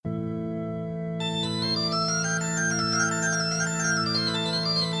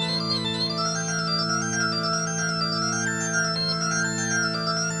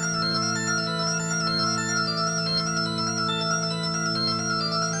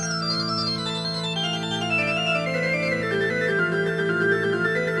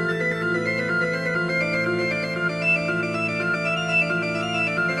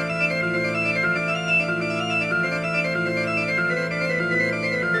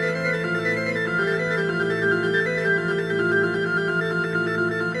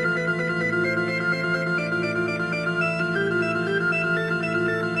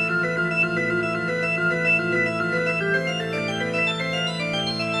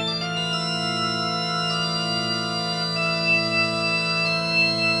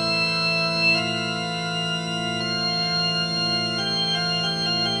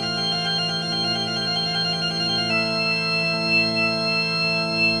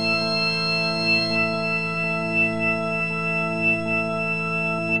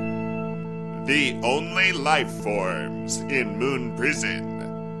The only life forms in Moon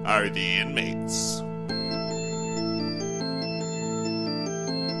Prison are the inmates.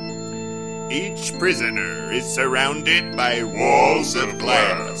 Each prisoner is surrounded by walls of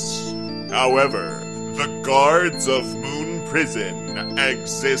glass. However, the guards of Moon Prison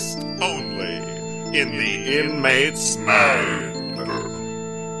exist only in the inmate's mind.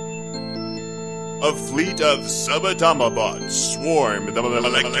 A fleet of subatomobots swarm the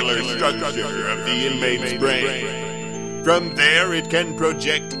molecular structure of the inmate's brain. From there, it can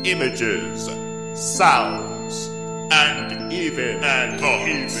project images, sounds, and even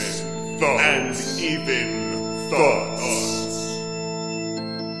thoughts.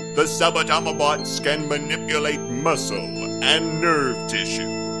 The subatomobots can manipulate muscle and nerve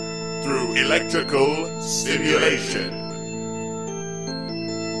tissue through electrical stimulation.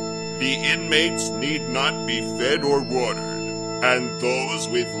 The inmates need not be fed or watered, and those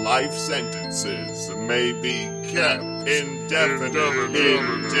with life sentences may be kept indefinitely.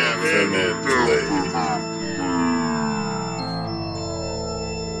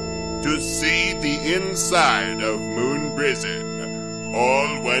 To see the inside of Moon Prison,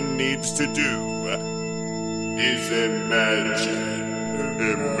 all one needs to do is imagine.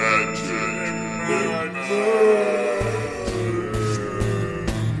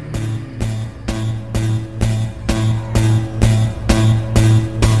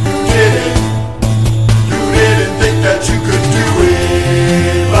 That you could do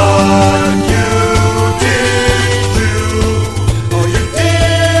it, but you didn't do. Oh, you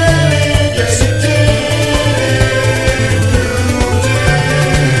did, yes you did.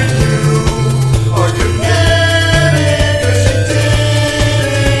 Or you did, cause you didn't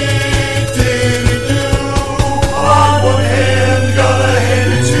do. On one hand, gotta hand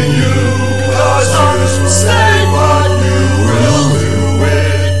it to you, cause others will say what you will do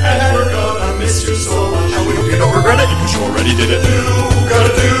it. And we're gonna miss you so much. And we hope you don't regret it, because you already did it. You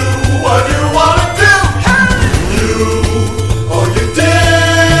gotta do what you wanna do. Oh, you did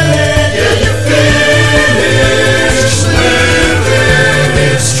it, yeah, you finished living,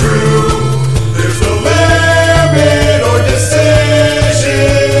 it's true. There's no limit or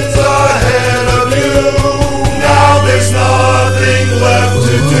decisions ahead of you. Now there's nothing left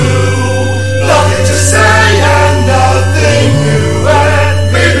to do, nothing to say and nothing new. And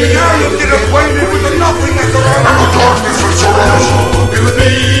maybe you'll get acquainted with the nothingness around you. The darkness will surround you. Be with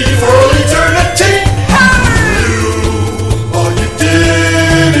me for all eternity. Oh, you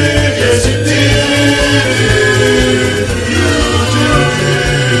did it, yes you did. You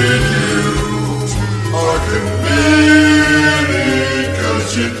are committed, cause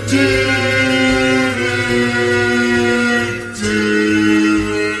you did it, did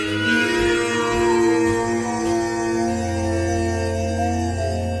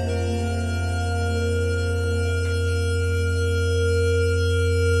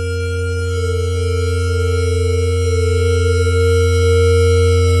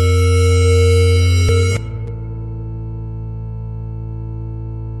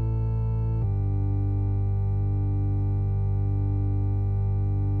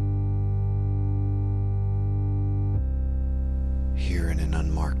Here in an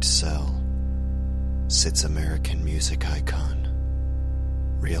unmarked cell sits American music icon,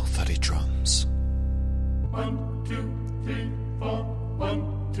 Real Thuddy Drums. 1, 2, 3, 4.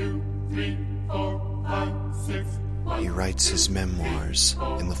 1, 2, 3, 4, 5, 6. He writes his memoirs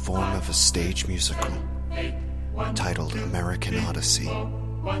in the form of a stage musical titled American Odyssey,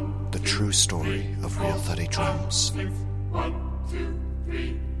 the true story of Real Thuddy Drums.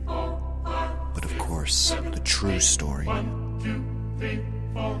 But of course, the true story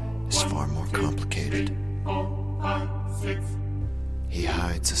is far more complicated. He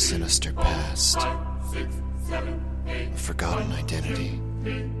hides a sinister past, a forgotten identity.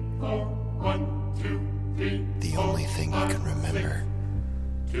 The only thing he can remember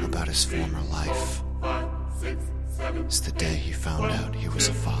about his former life is the day he found out he was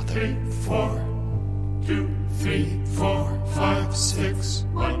a father. 4, 3, 4, 5, 6.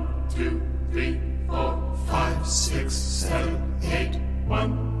 1, 2, 3, 4, 5, 6, 7, 8.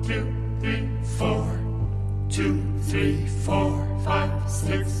 1, 2, 3, 4, 2, 3, 4, 5,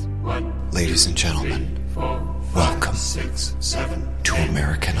 6. 1. Ladies and gentlemen, welcome to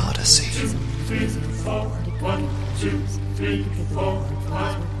American Odyssey. 3, 4, 1, 2, 3, 4,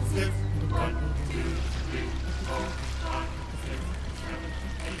 5, 6. 1, 2, 3, 4, 5, 6, 7,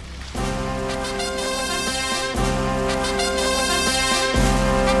 8.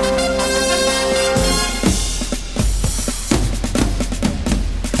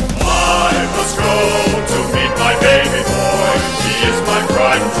 I must go to meet my baby boy. He is my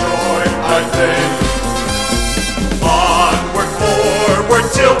pride and joy. I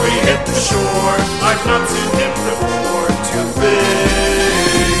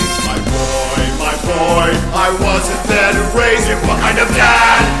I wasn't there to raise him. What kind of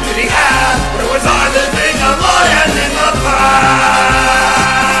dad did he have? Or was I living a lion in the past?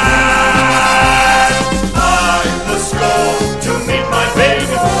 I must go to meet my baby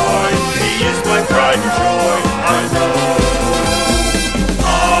boy. He is my pride and joy, I know.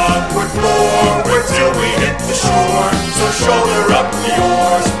 Onward, forward, till we hit the shore. So shoulder up the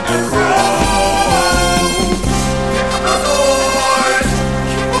oars and row.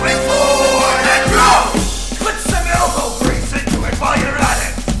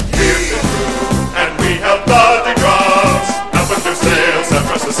 Sails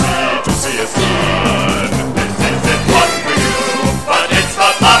across the sea to see us done. This isn't what we do, but it's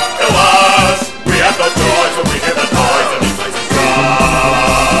not up to us. We have no choice when we hear the noise and these places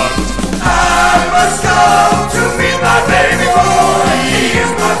come. I must go to meet my baby boy. He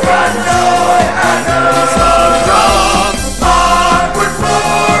is my pride and joy. I know some drums. Onward,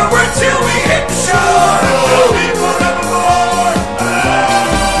 forward till we hit the shore. We'll be forevermore.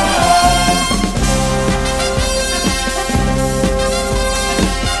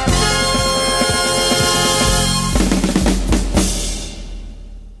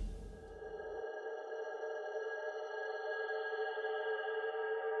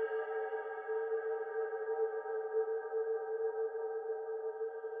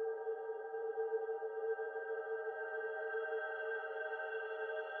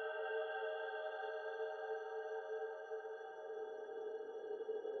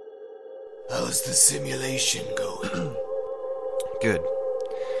 How's the simulation going? Good.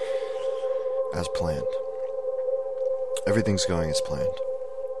 As planned. Everything's going as planned.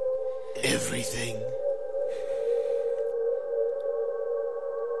 Everything.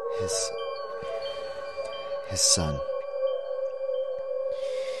 His son.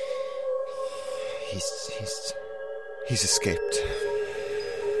 He's escaped.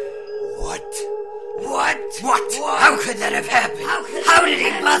 What? How could that have happened? How did he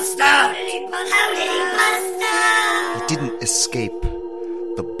bust out? He didn't escape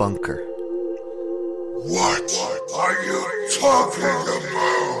the bunker. What are you talking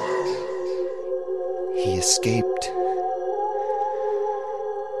about? He escaped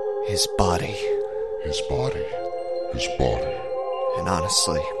his body. His body. And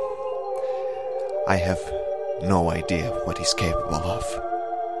honestly, I have no idea what he's capable of.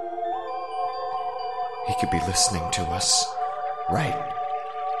 He could be listening to us right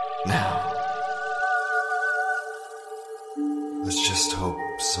now. Let's just hope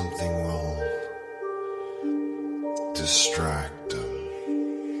something will distract him.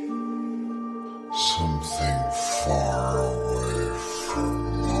 Something far away from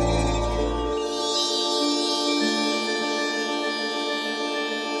us.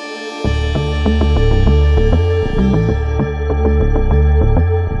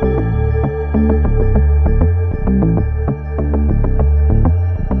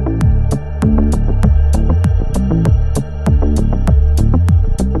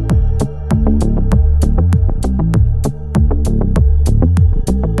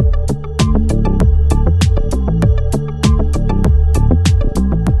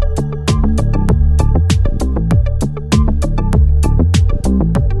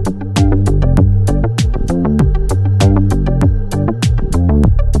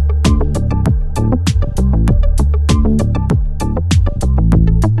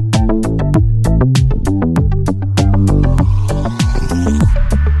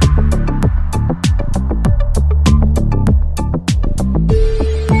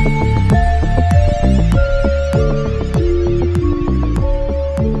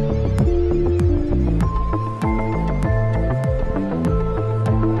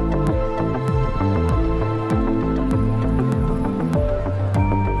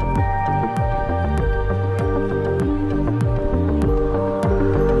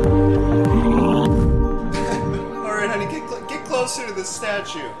 Closer to the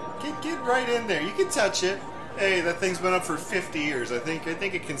statue. Get right in there. You can touch it. Hey, that thing's been up for 50 years. I think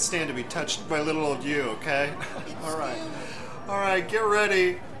it can stand to be touched by little old you, okay? All right, get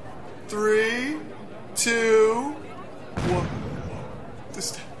ready. 3, 2, 1. The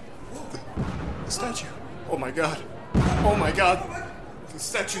statue. Oh my god. The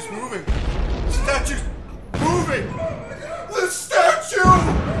statue's moving. The statue's moving. The statue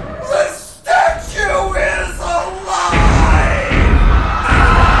is alive.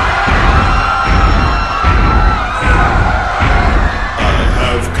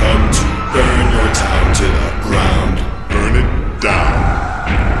 To the ground, burn it down.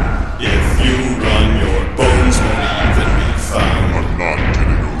 If you run, your bones won't even be found. I'm not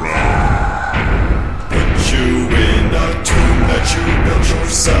getting around. Put you in a tomb that you built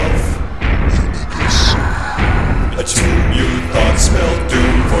yourself.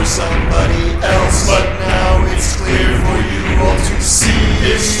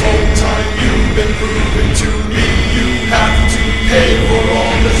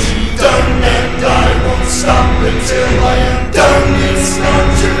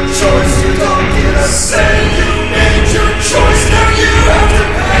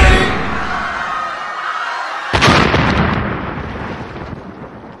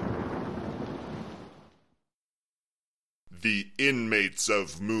 the inmates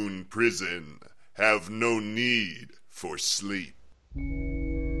of Moon Prison have no need for sleep.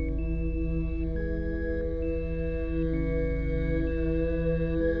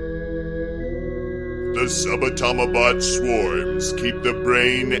 The Subatomobot swarms keep the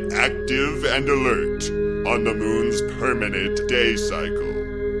brain active and alert on the moon's permanent day cycle.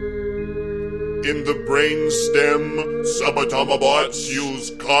 In the brainstem, Subatomobots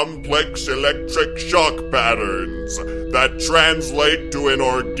use complex electric shock patterns that translate to an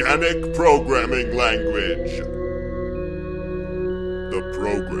organic programming language. The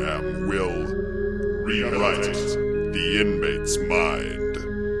program will rewrite the inmate's mind.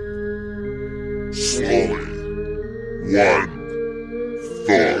 Slowly, one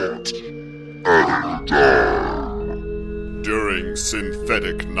thought at a time. During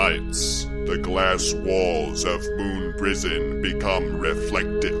synthetic nights, the glass walls of Moon Prison become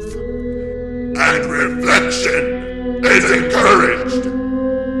reflective. And reflection is encouraged.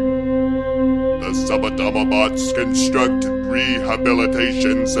 The Subatomobots construct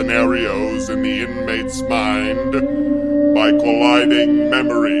rehabilitation scenarios in the inmate's mind by colliding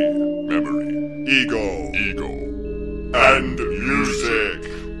memory, ego, and music.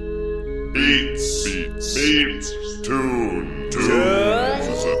 Beats, tune.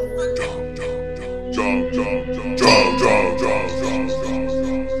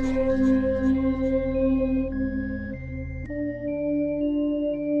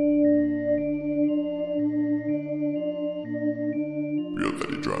 Real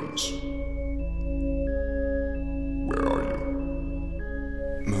Teddy Drums. Where are you?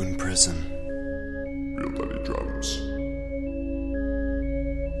 Moon Prison. Real Teddy Drums.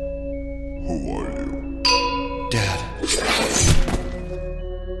 Who are you? Dad.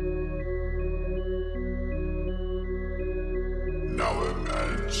 Now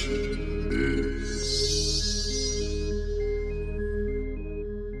imagine this.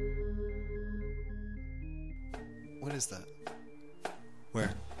 What is that?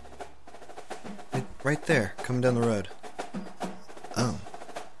 Where? Right there, coming down the road. Oh.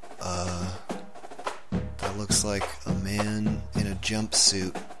 That looks like a man in a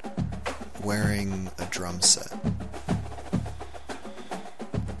jumpsuit wearing a drum set.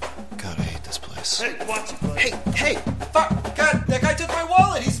 God, I hate this place. Hey, watch it, buddy. Hey, fuck, God, that guy took my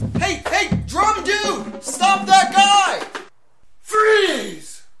wallet. Hey, drum dude, stop that guy!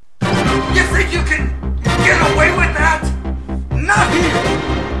 Freeze! You think you can get away with that? Not here!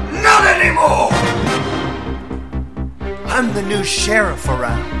 Not anymore! I'm the new sheriff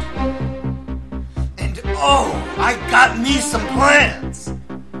around. And I got me some plans.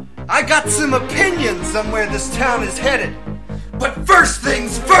 I got some opinions on where this town is headed. But first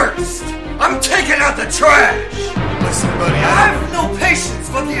things first, I'm taking out the trash. Listen, buddy, I have no patience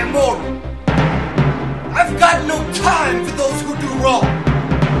for the immoral. I've got no time for those who do wrong.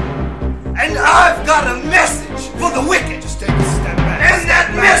 And I've got a message for the wicked. just take a step back. And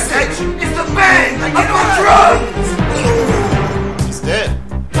that message is the bang of the drums. He's dead.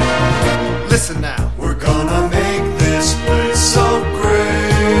 Listen now. We're gonna make this place so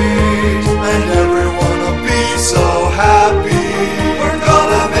great, and everyone will be so happy. We're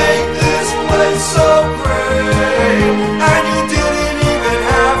gonna make this place so great, and you didn't even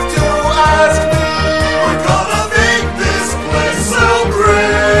have to ask me. We're gonna make this place so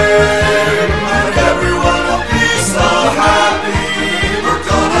great, and everyone will be so happy. We're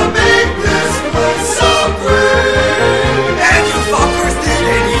gonna make this place so great, And you fuckers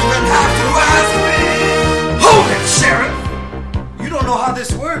didn't even have to ask me. Hold it, Sheriff. You don't know how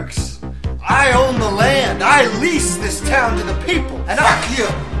this works. I own the land. I lease this town to the people. And fuck you.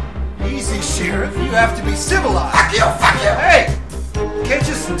 Easy, Sheriff. You have to be civilized. Fuck you. Hey, can't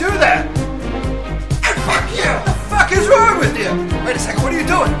just do that. And fuck you. What the fuck is wrong with you? Wait a second. What are you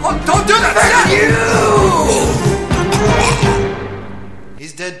doing? Oh, don't do that. Fuck you.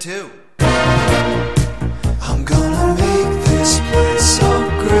 He's dead too. I'm gonna make this place so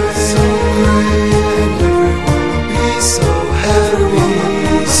great, and everyone will be so happy.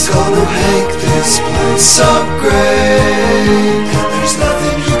 I'm gonna make this place so great. There's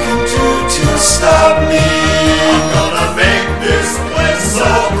nothing you can do to stop me. I'm gonna make this place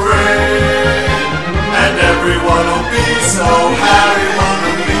so great, and everyone will be so happy.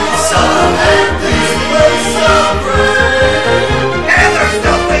 Make this place so great, And there's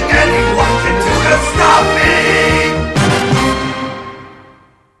nothing anyone can do to stop me.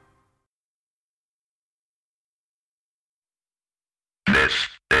 This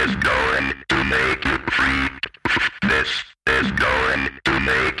is going to make you freak. This is going to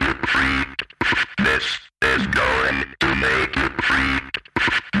make you freak. This is going to make you freak.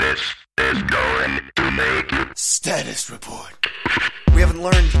 This is going to make you Stay Status report. We haven't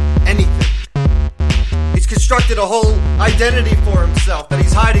learned anything. He's constructed a whole identity for himself that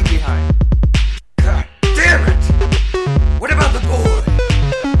he's hiding behind. God damn it! What about the boy?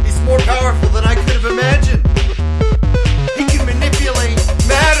 He's more powerful than I could have imagined. He can manipulate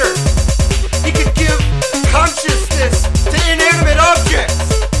matter. He can give consciousness to inanimate objects.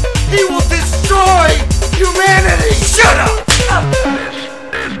 He will destroy humanity. Shut up!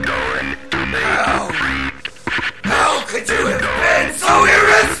 Is going to make How could you have been so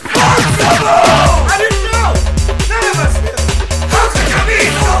irresponsible? I didn't know. None of us knew. How could you be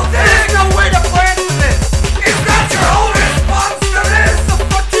so There's thick? no way to plan for this. Is that your whole response to this?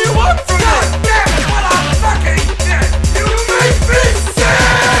 What do you want from God me? damn it, what a fucking shit! You make me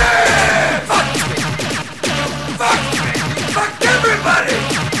sick! Fuck me! Fuck me! Fuck everybody!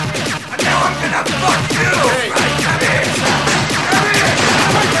 And now I'm gonna fuck you! Right, come here! Come here!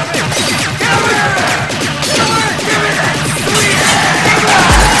 Come here! Give me that sweet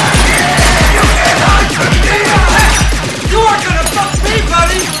You cannot put me on! You aren't gonna fuck me,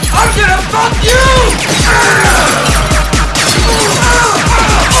 buddy. I'm gonna fuck you!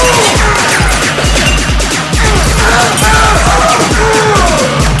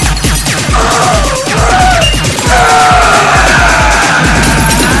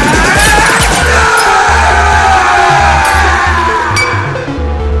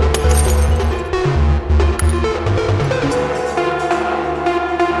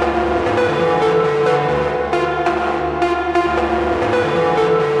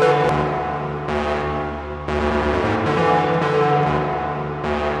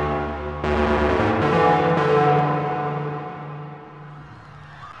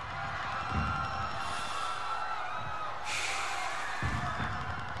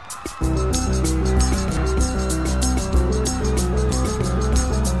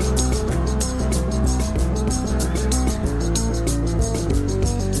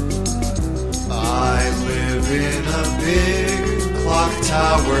 I live in a big clock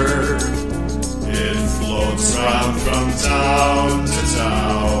tower. It floats round from town to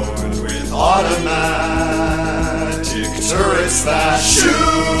town with automatic turrets that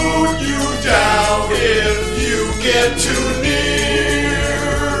shoot you down if you get too near.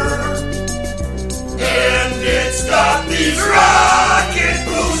 And it's got these rocket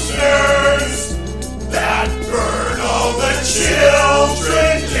boosters that burn all the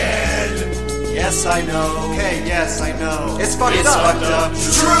children dead. Yes, I know. Okay, yes, I know. It's fucked It's up. fucked up.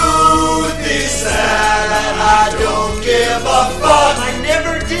 Truth is that I don't give a fuck. I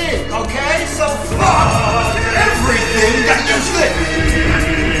never did. Okay, so fuck Everything that you think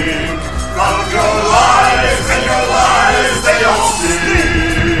from your lives and your lives they all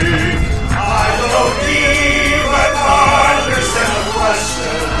stink. I don't even understand the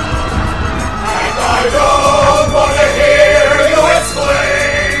question, and I don't want to hear you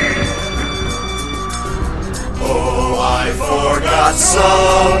explain. Oh, I forgot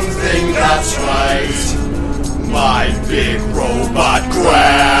something that's right. My big robot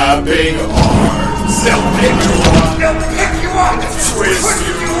grabbing arms. They'll pick you up. They'll pick you up! Twist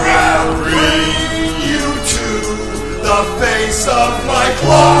you and bring you to the face of my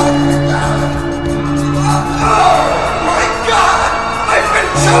clock. Oh my God! I've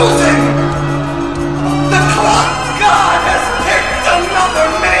been chosen! The clock god has picked another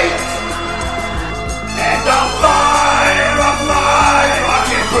mate! And I'll fire up my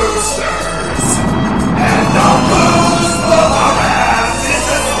rocket boosters! And I'll boost both our asses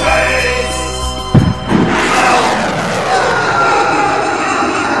to space!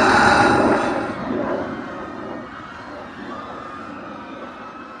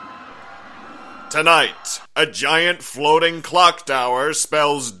 Tonight, a giant floating clock tower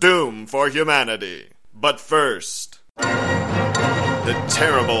spells doom for humanity. But first, the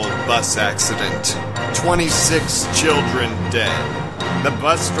terrible bus accident. 26 children dead. The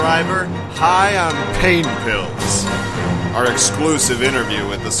bus driver high on pain pills. Our exclusive interview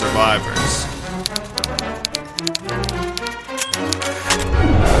with the survivors.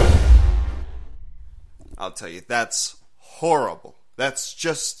 I'll tell you, that's horrible. That's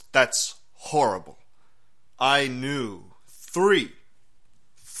horrible. I knew three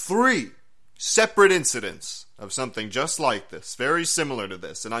separate incidents of something just like this, very similar to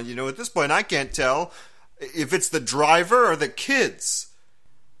this. And at this point, I can't tell if it's the driver or the kids.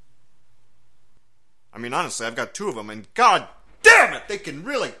 I mean, honestly, I've got two of them, and god damn it, they can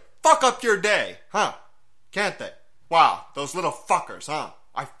really fuck up your day, huh? Can't they? Wow, those little fuckers, huh?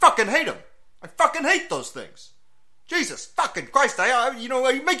 I fucking hate them. I fucking hate those things. Jesus fucking Christ, they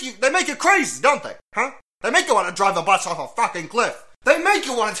make you crazy, don't they? Huh? They make you want to drive the bus off a fucking cliff. They make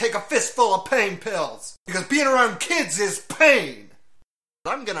you want to take a fistful of pain pills. Because being around kids is pain.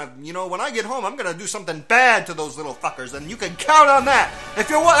 I'm gonna, when I get home, I'm gonna do something bad to those little fuckers, and you can count on that. That's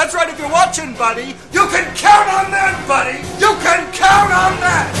right, if you're watching, buddy, you can count on that, buddy. You can count on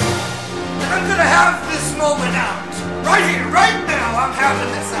that. And I'm gonna have this moment out. Right here, right now, I'm having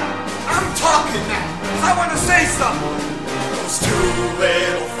this out. I'm talking now. I wanna say something. Those two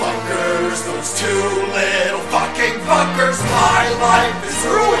little fuckers, those two little fucking fuckers, my life is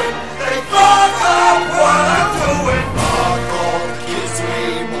ruined. They fuck up what I'm doing. Fuck all the kids,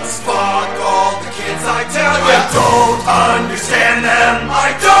 we must fuck all the kids, I tell ya. I don't understand them,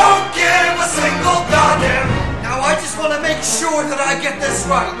 I don't give a single goddamn. Now I just wanna make sure that I get this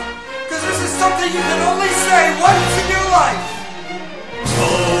right. Cause this is something you can only say once in your life.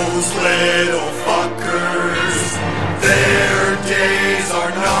 Those little fuckers, their days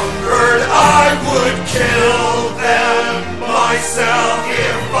are numbered. I would kill them myself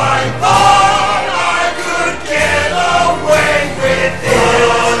if I thought I could get away with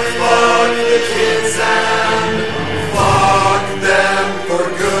it. Fuck the kids and fuck them for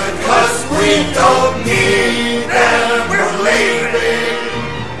good, cause we don't need them. We're leaving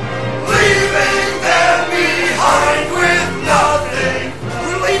them behind with nothing.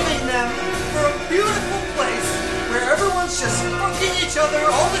 We're leaving them for a beautiful place where everyone's just fucking each other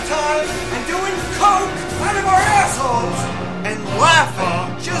all the time and doing coke out of our assholes and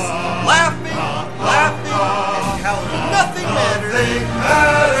laughing, just laughing, and how nothing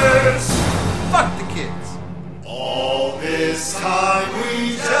matters. Fuck the kids. All this time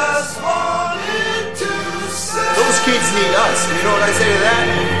we just wanted to say. Those kids need us. You know what I say to that?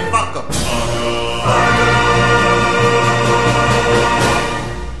 Fuck them.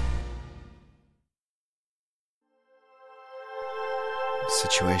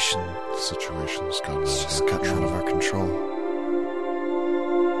 Situation's gotten out of our control.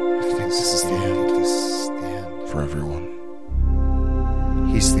 I think this is the end. This is the end. For everyone.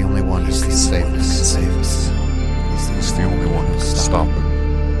 He's the only one who can save us. He's the only one who can stop him.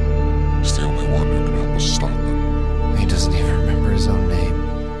 He's the only one who can help us stop him. He doesn't even remember his own name.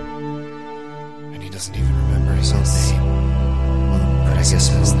 And he doesn't even remember his own name. Well, but I guess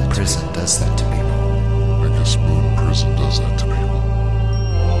Moon Prison does that to people.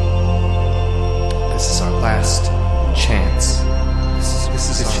 This is our last chance. This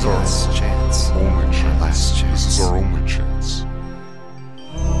is our last chance. Only chance. Our last chance. This is our only chance.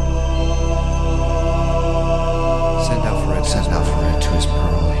 Send Alphared to his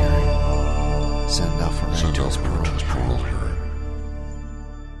parole hearing. Send Alphared to his parole hearing.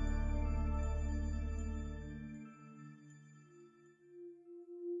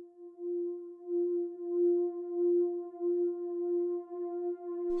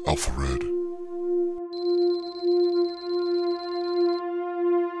 Alphared.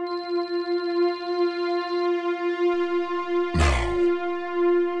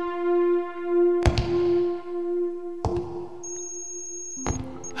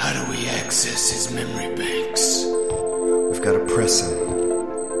 How do we access his memory banks? We've got to press him.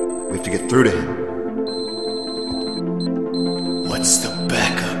 We have to get through to him. What's the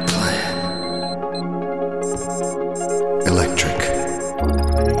backup plan? Electric.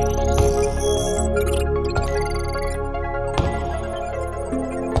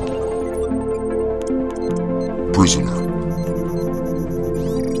 Prisoner.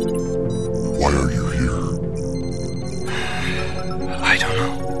 Why are you here? I don't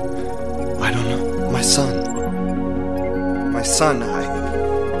know. My son,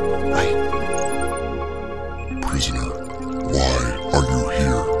 Prisoner, why are you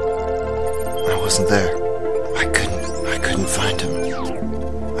here? I wasn't there. I couldn't find him.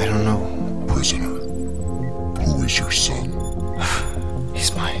 I don't know. Prisoner, who is your son?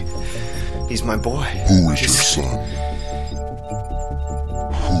 He's my boy. Who is your son?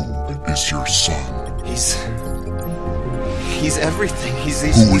 Who is your son? He's everything.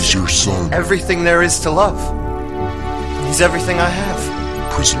 Who is your son? Everything there is to love. He's everything I have.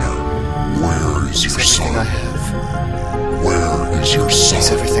 Prisoner, where is your son? Everything I have. Where is your son?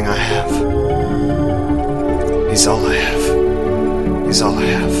 He's everything I have. He's all I have. He's all I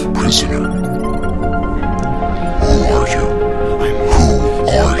have. Prisoner, who are you? Who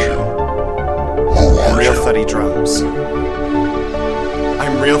are you? I'm Real Thuddy Drums.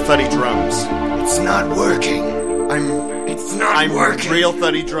 I'm Real Thuddy Drums. It's not working. I'm working. Real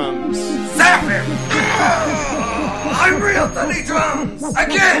Thuddy Drums. Zap him! I'm Real Thuddy Drums!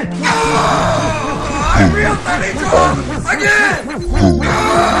 Again! I'm Real Thuddy Drums! Again!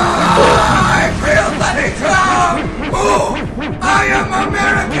 I'm Real Thuddy Drums! Ooh! I am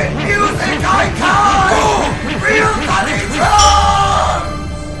American music icon! Ooh! Real Thuddy Drums!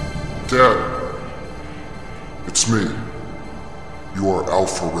 Dad, it's me. You are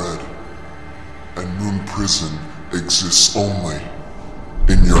Alpha Red, and Moon Prison exists only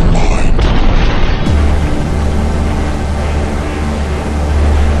in your mind.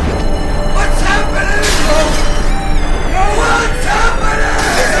 What's happening? What's happening?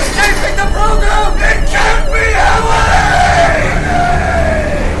 It's escaping the program! It can't be happening!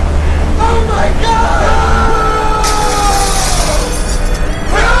 Oh my God!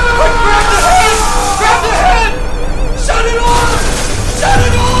 Quick, grab the head! Grab the head! Shut it off! Shut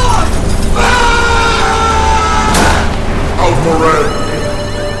it off! Alpha Red,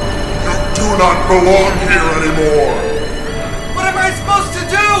 you do not belong here anymore. What am I supposed to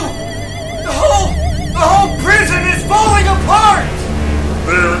do? The whole prison is falling apart!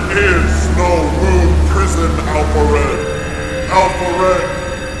 There is no Moon Prison, Alpha Red. Alpha Red,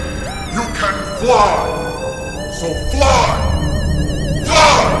 you can fly. So fly!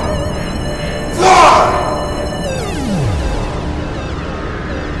 Fly! Fly!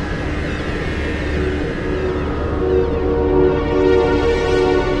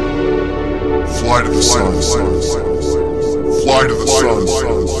 Fly to the sun. Fly to the sun.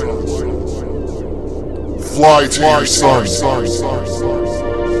 Fly to your sun.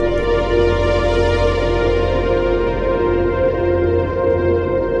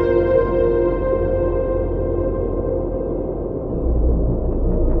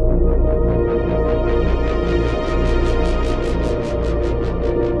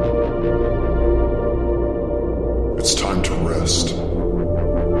 It's time to rest.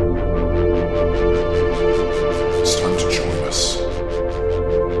 It's time to join us.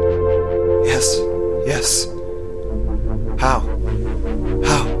 Yes. How?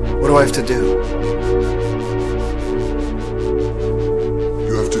 What do I have to do?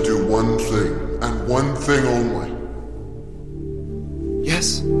 You have to do one thing, and one thing only.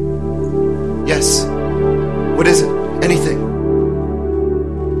 Yes. What is it? Anything.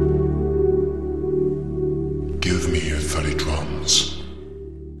 Give me your 30 drums.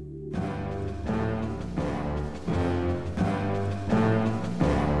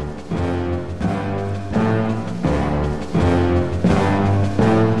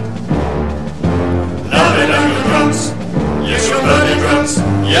 Yes, your 30 drums.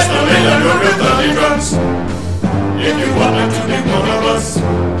 Yes, the Leyland your 30 drums. If you want them to be one of us,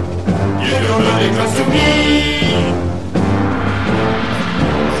 give your 30 drums to me.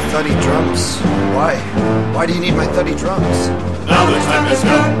 30 drums? Why? Why do you need my 30 drums? Now the time has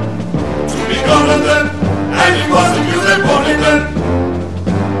come to be gone of them, and it wasn't you that wanted them.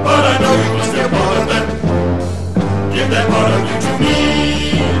 But I know you must be a part of them. Give that part of you to me.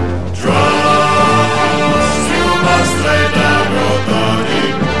 Drums, you must lay down your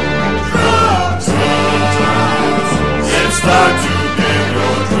 30 drums. It's time to give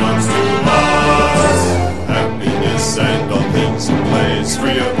your drums to us. Happiness and all things in place,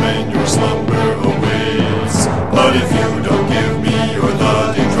 free of pain your slumber awaits. But if you don't give me your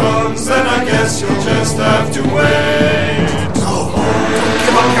 30 drums, then I guess you'll just have to wait. No, don't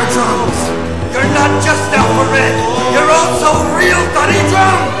give up your drums. You're not just Alpha Red, you're also real 30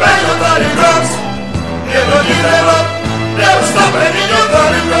 drums. Bang your 30 drums. Never give them up. Never stop banging your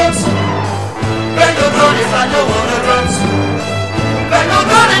 30 drums. Bang the 30s like a one of drums.